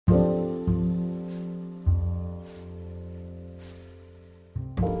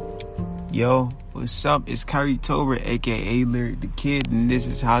Yo, what's up? It's Kyrie Tober, aka Lyric the Kid, and this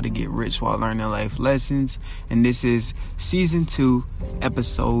is How to Get Rich While Learning Life Lessons. And this is Season 2,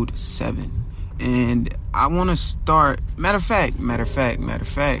 Episode 7. And I want to start, matter of fact,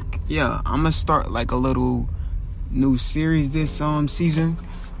 yeah, I'm going to start like a little new series this season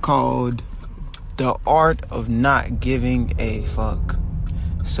called The Art of Not Giving a Fuck.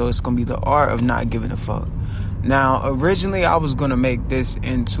 So it's going to be the art of not giving a fuck. Now, originally, I was going to make this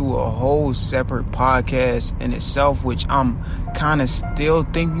into a whole separate podcast in itself, which I'm kind of still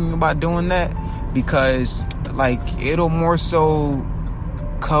thinking about doing that because, like, it'll more so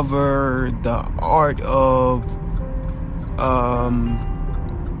cover the art of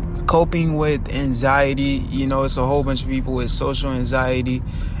coping with anxiety. You know, it's a whole bunch of people with social anxiety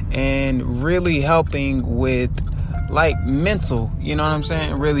and really helping with like mental, you know what I'm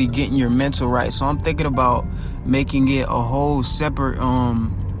saying? Really getting your mental right. So I'm thinking about making it a whole separate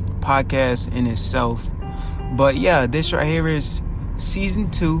podcast in itself. But yeah, this right here is Season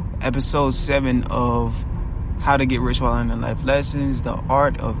 2, Episode 7 of How to Get Rich While Learning Life Lessons, the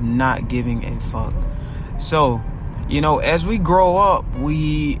art of not giving a fuck. So, you know, as we grow up,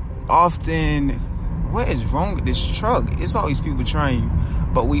 we often, what is wrong with this truck? It's always people trying you.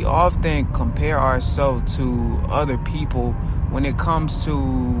 But we often compare ourselves to other people when it comes to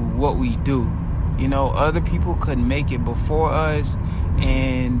what we do. You know, other people could make it before us,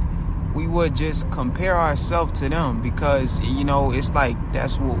 and we would just compare ourselves to them because, you know, it's like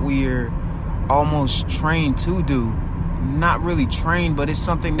that's what we're almost trained to do. Not really trained, but it's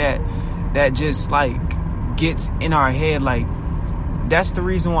something that just like gets in our head. Like, that's the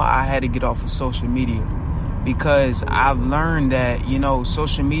reason why I had to get off of social media. Because I've learned that, you know,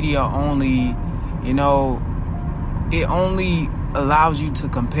 social media only, you know, it only allows you to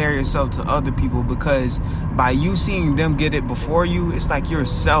compare yourself to other people, because by you seeing them get it before you, it's like you're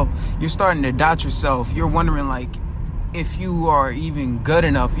starting to doubt yourself. You're wondering, like, if you are even good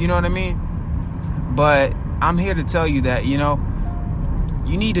enough, you know what I mean? But I'm here to tell you that, you know,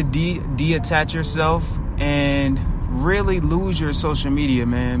 you need to detach yourself and really lose your social media,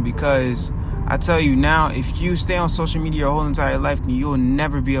 man, because I tell you now, if you stay on social media your whole entire life, then you'll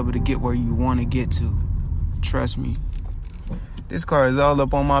never be able to get where you want to get to. Trust me. This car is all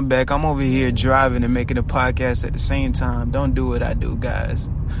up on my back. I'm over here driving and making a podcast at the same time. Don't do what I do, guys.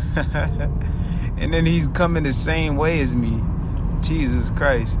 And then he's coming the same way as me. Jesus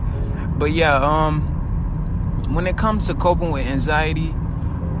Christ. But yeah, when it comes to coping with anxiety,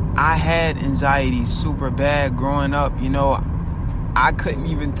 I had anxiety super bad growing up, you know. I couldn't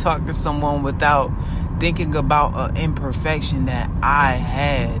even talk to someone without thinking about an imperfection that I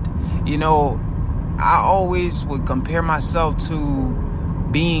had. You know, I always would compare myself to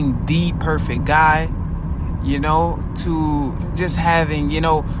being the perfect guy, you know, to just having, you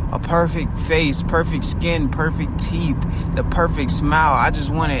know, a perfect face, perfect skin, perfect teeth, the perfect smile. I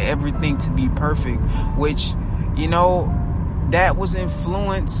just wanted everything to be perfect, which, you know, that was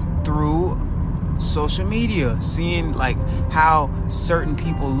influenced through social media, seeing like how certain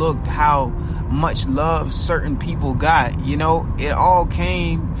people looked, how much love certain people got. You know, it all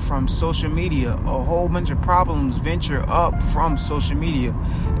came from social media. A whole bunch of problems venture up from social media,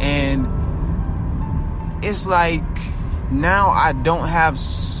 and it's like now I don't have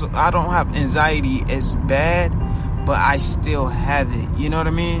anxiety as bad, but I still have it. You know what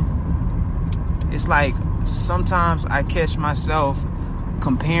I mean? It's like sometimes I catch myself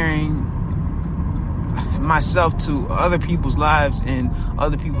comparing myself to other people's lives and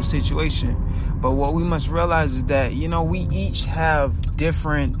other people's situation. But what we must realize is that, you know, we each have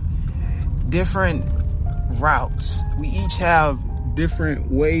different routes. We each have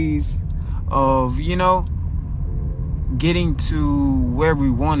different ways of, you know, getting to where we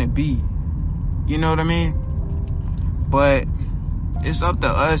want to be. You know what I mean? But it's up to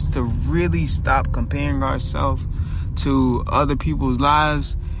us to really stop comparing ourselves to other people's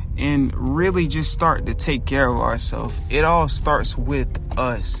lives and really just start to take care of ourselves. It all starts with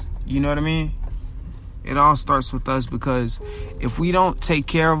us. You know what I mean? It all starts with us, because if we don't take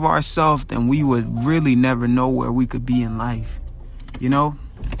care of ourselves, then we would really never know where we could be in life. You know?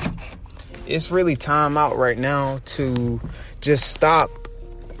 It's really time out right now to just stop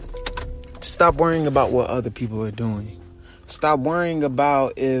worrying about what other people are doing. Stop worrying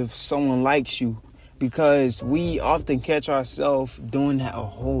about if someone likes you. Because we often catch ourselves doing that a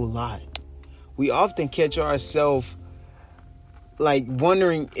whole lot. We often catch ourselves like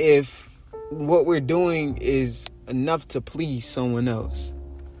wondering if what we're doing is enough to please someone else.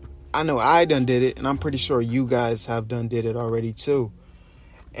 I know I done did it, and I'm pretty sure you guys have done did it already too.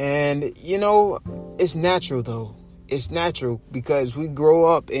 And, you know, it's natural though. It's natural because we grow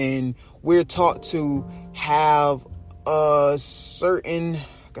up and we're taught to have a certain,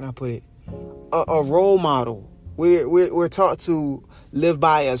 how can I put it, a role model. We're taught to live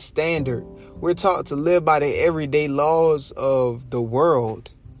by a standard. We're taught to live by the everyday laws of the world.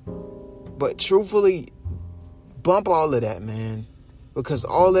 But truthfully, bump all of that, man. Because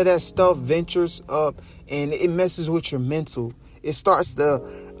all of that stuff ventures up and it messes with your mental. It starts to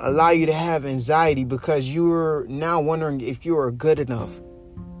allow you to have anxiety because you're now wondering if you are good enough.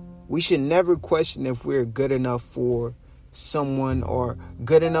 We should never question if we're good enough for someone or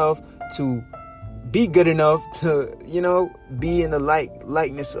good enough to be good enough to, be in the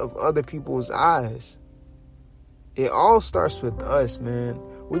likeness of other people's eyes. It all starts with us, man.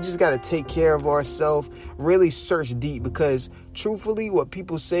 We just got to take care of ourselves, really search deep, because truthfully, what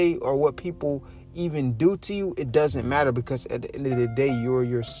people say or what people even do to you, it doesn't matter, because at the end of the day, you're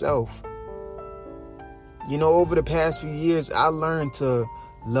yourself. Over the past few years, I learned to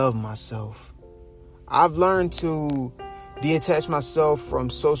love myself. I've learned to detach myself from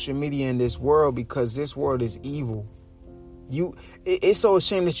social media in this world because this world is evil. It's so a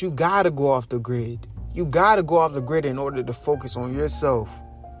shame that you got to go off the grid. You got to go off the grid in order to focus on yourself.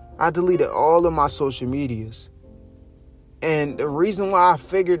 I deleted all of my social medias. And the reason why I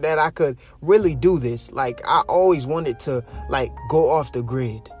figured that I could really do this, I always wanted to, go off the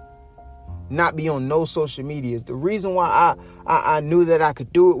grid. Not be on no social medias. The reason why I knew that I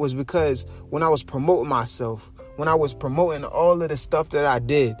could do it was because when I was promoting myself, when I was promoting all of the stuff that I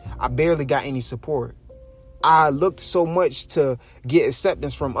did, I barely got any support. I looked so much to get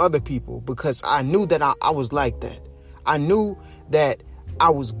acceptance from other people because I knew that I was like that. I knew that I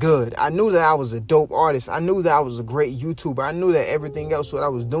was good. I knew that I was a dope artist. I knew that I was a great YouTuber. I knew that everything else what I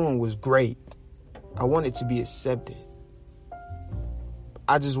was doing was great. I wanted to be accepted.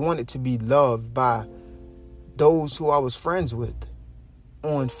 I just wanted to be loved by those who I was friends with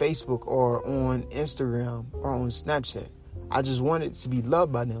on Facebook or on Instagram or on Snapchat. I just wanted to be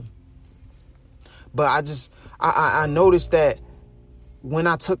loved by them. But I noticed that when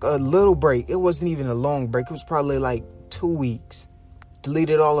I took a little break, it wasn't even a long break. It was probably 2 weeks.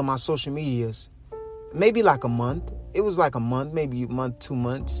 Deleted all of my social medias. Maybe a month. It was a month, maybe a month, 2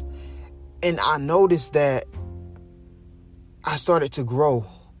 months. And I noticed that I started to grow.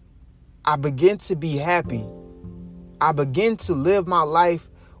 I began to be happy. I began to live my life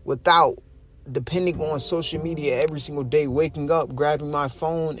without depending on social media every single day, waking up, grabbing my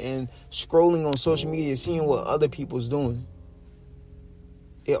phone and scrolling on social media, seeing what other people's doing.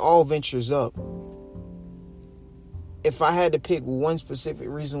 It all ventures up. If I had to pick one specific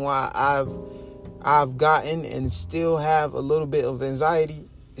reason why I've gotten and still have a little bit of anxiety,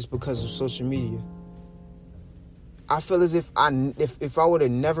 it's because of social media. I feel as if I would have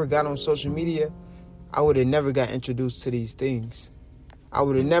never got on social media, I would have never got introduced to these things. I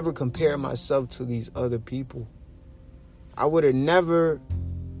would have never compared myself to these other people. I would have never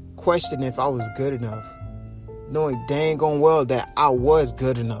questioned if I was good enough, knowing dang on well that I was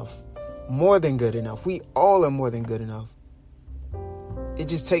good enough. More than good enough. We all are more than good enough. It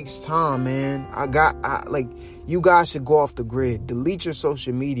just takes time, man. You guys should go off the grid. Delete your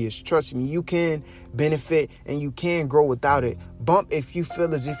social medias. Trust me, you can benefit and you can grow without it. Bump if you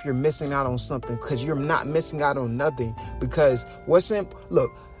feel as if you're missing out on something, because you're not missing out on nothing. Because what's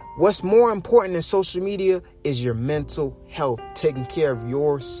more important than social media is your mental health, taking care of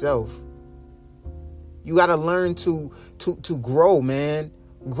yourself. You got to learn to grow, man.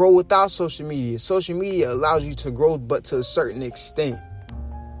 Grow without social media. Social media allows you to grow, but to a certain extent.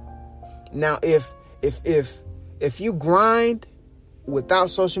 Now, if you grind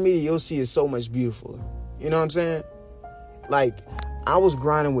without social media, you'll see it so much beautifuler. You know what I'm saying? I was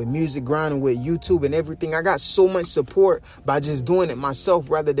grinding with music, grinding with YouTube and everything. I got so much support by just doing it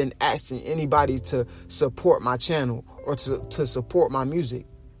myself rather than asking anybody to support my channel or to support my music.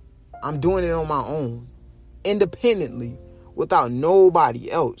 I'm doing it on my own, independently, without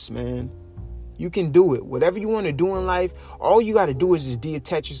nobody else, man. You can do it. Whatever you want to do in life, all you got to do is just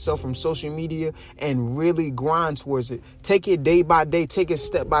detach yourself from social media and really grind towards it. Take it day by day. Take it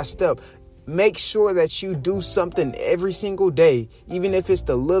step by step. Make sure that you do something every single day, even if it's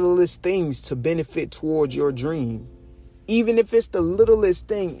the littlest things to benefit towards your dream. Even if it's the littlest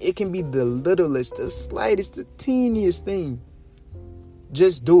thing, it can be the littlest, the slightest, the teeniest thing.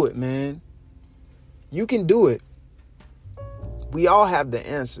 Just do it, man. You can do it. We all have the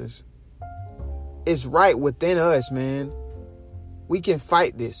answers. It's right within us, man. We can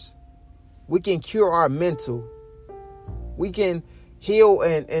fight this. We can cure our mental. We can heal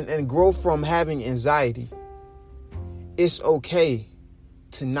and grow from having anxiety. It's okay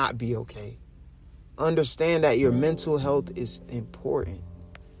to not be okay. Understand that your mental health is important.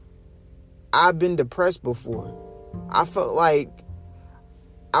 I've been depressed before. I felt like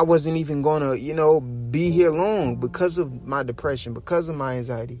I wasn't even gonna, be here long because of my depression, because of my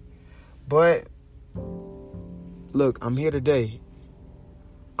anxiety. But look, I'm here today.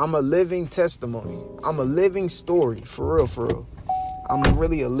 I'm a living testimony. I'm a living story. For real, for real. I'm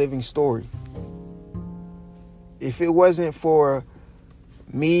really a living story. If it wasn't for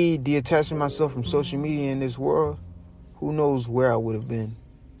me detaching myself from social media in this world, who knows where I would have been.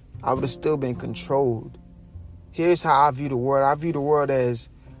 I would have still been controlled. Here's how I view the world. I view the world as,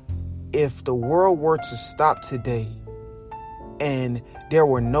 if the world were to stop today and there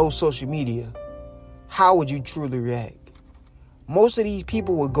were no social media, how would you truly react? Most of these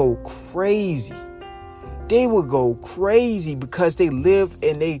people would go crazy. They would go crazy because they live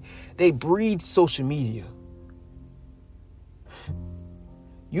and they breathe social media.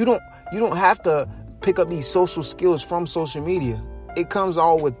 You don't have to pick up these social skills from social media. It comes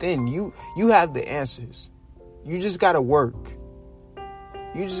all within you. You have the answers. You just gotta work.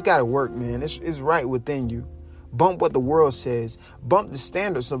 You just gotta work, man. It's right within you. Bump what the world says. Bump the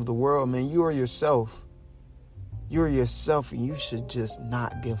standards of the world, man. You are yourself. You're yourself, and you should just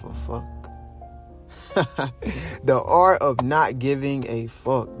not give a fuck. The art of not giving a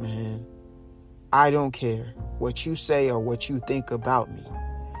fuck, man. I don't care what you say or what you think about me.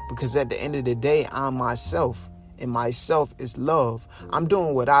 Because at the end of the day, I'm myself. And myself is love. I'm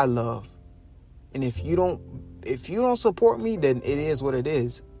doing what I love. And if you don't support me, then it is what it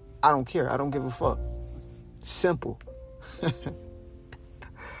is. I don't care. I don't give a fuck. Simple.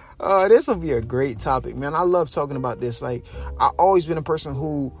 This will be a great topic, man. I love talking about this. Like, I've always been a person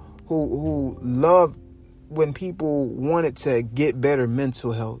who loved when people wanted to get better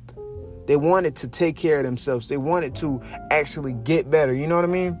mental health. They wanted to take care of themselves. They wanted to actually get better. You know what I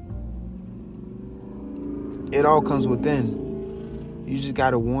mean? It all comes within. You just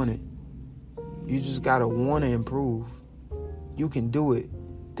gotta want it. You just gotta want to improve. You can do it.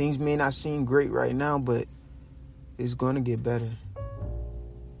 Things may not seem great right now, but it's gonna get better.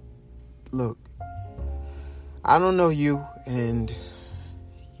 Look, I don't know you and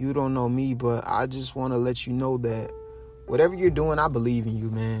you don't know me, but I just want to let you know that whatever you're doing, I believe in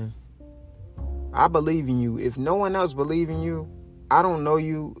you, man. I believe in you. If no one else believes in you, I don't know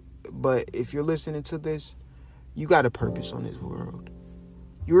you, but if you're listening to this, you got a purpose on this world.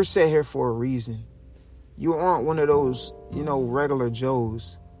 You were set here for a reason. You aren't one of those, regular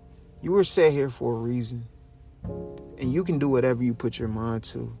Joes. You were set here for a reason. And you can do whatever you put your mind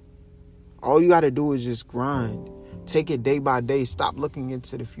to. All you got to do is just grind. Take it day by day. Stop looking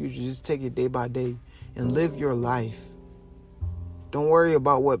into the future. Just take it day by day and live your life. Don't worry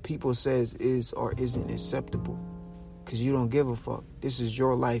about what people says is or isn't acceptable, because you don't give a fuck. This is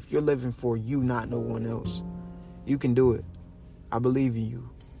your life. You're living for you, not no one else. You can do it. I believe in you.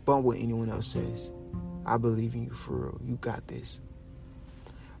 Bump what anyone else says. I believe in you for real. You got this.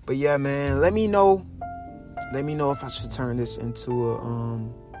 But yeah, man, let me know. Let me know if I should turn this into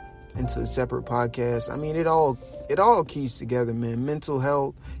a separate podcast. I mean, it all keys together, man. Mental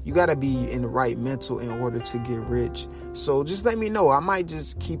health, you got to be in the right mental in order to get rich. So just let me know. I might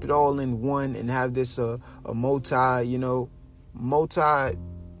just keep it all in one and have this a multi, hold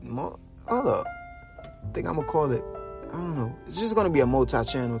up. I think I'm going to call it, I don't know. It's just going to be a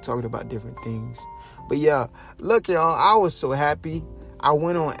multi-channel talking about different things. But yeah, look, y'all, I was so happy. I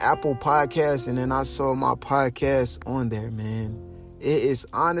went on Apple Podcasts and then I saw my podcast on there, man. It is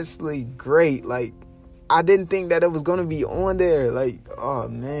honestly great. Like, I didn't think that it was going to be on there. Like, oh,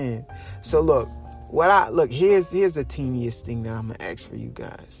 man. So, look, here's the teeniest thing that I'm going to ask for you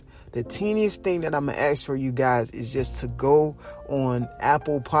guys. The teeniest thing that I'm going to ask for you guys is just to go on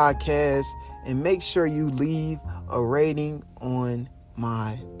Apple Podcasts and make sure you leave a rating on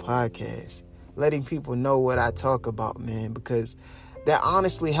my podcast. Letting people know what I talk about, man, because that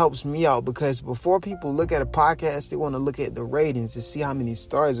honestly helps me out, because before people look at a podcast, they want to look at the ratings to see how many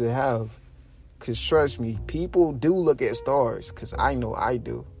stars it have. Because trust me, people do look at stars, because I know I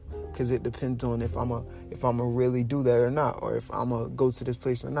do. Because it depends on if I'm a really do that or not, or if I'm going to go to this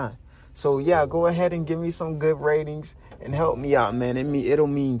place or not. So yeah, go ahead and give me some good ratings and help me out, man. It'll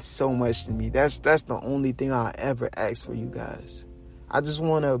mean so much to me. That's the only thing I ever ask for you guys. I just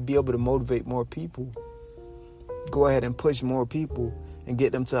want to be able to motivate more people. Go ahead and push more people and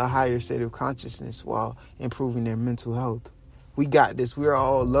get them to a higher state of consciousness while improving their mental health. We got this. We are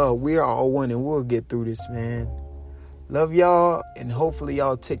all love. We are all one, and we'll get through this, man. Love y'all, and hopefully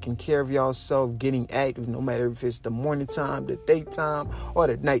y'all taking care of y'allself, getting active, no matter if it's the morning time, the daytime, or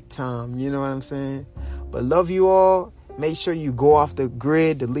the nighttime. You know what I'm saying? But love you all, make sure you go off the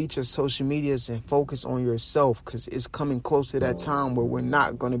grid, delete your social medias, and focus on yourself, because it's coming close to that time where we're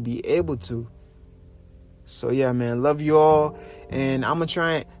not going to be able to. So yeah, man, love you all, and I'm gonna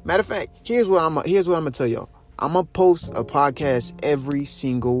try and, matter of fact, here's what I'm gonna tell y'all. I'm gonna post a podcast every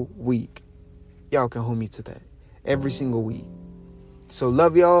single week. Y'all can hold me to that. Every single week. So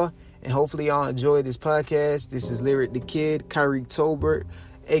love y'all, and hopefully y'all enjoy this podcast. This is Lyric the Kid, Kyrie Tolbert,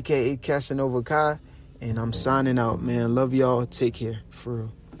 aka Casanova Kai, and I'm signing out, man. Love y'all. Take care, for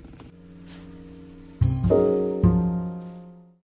real.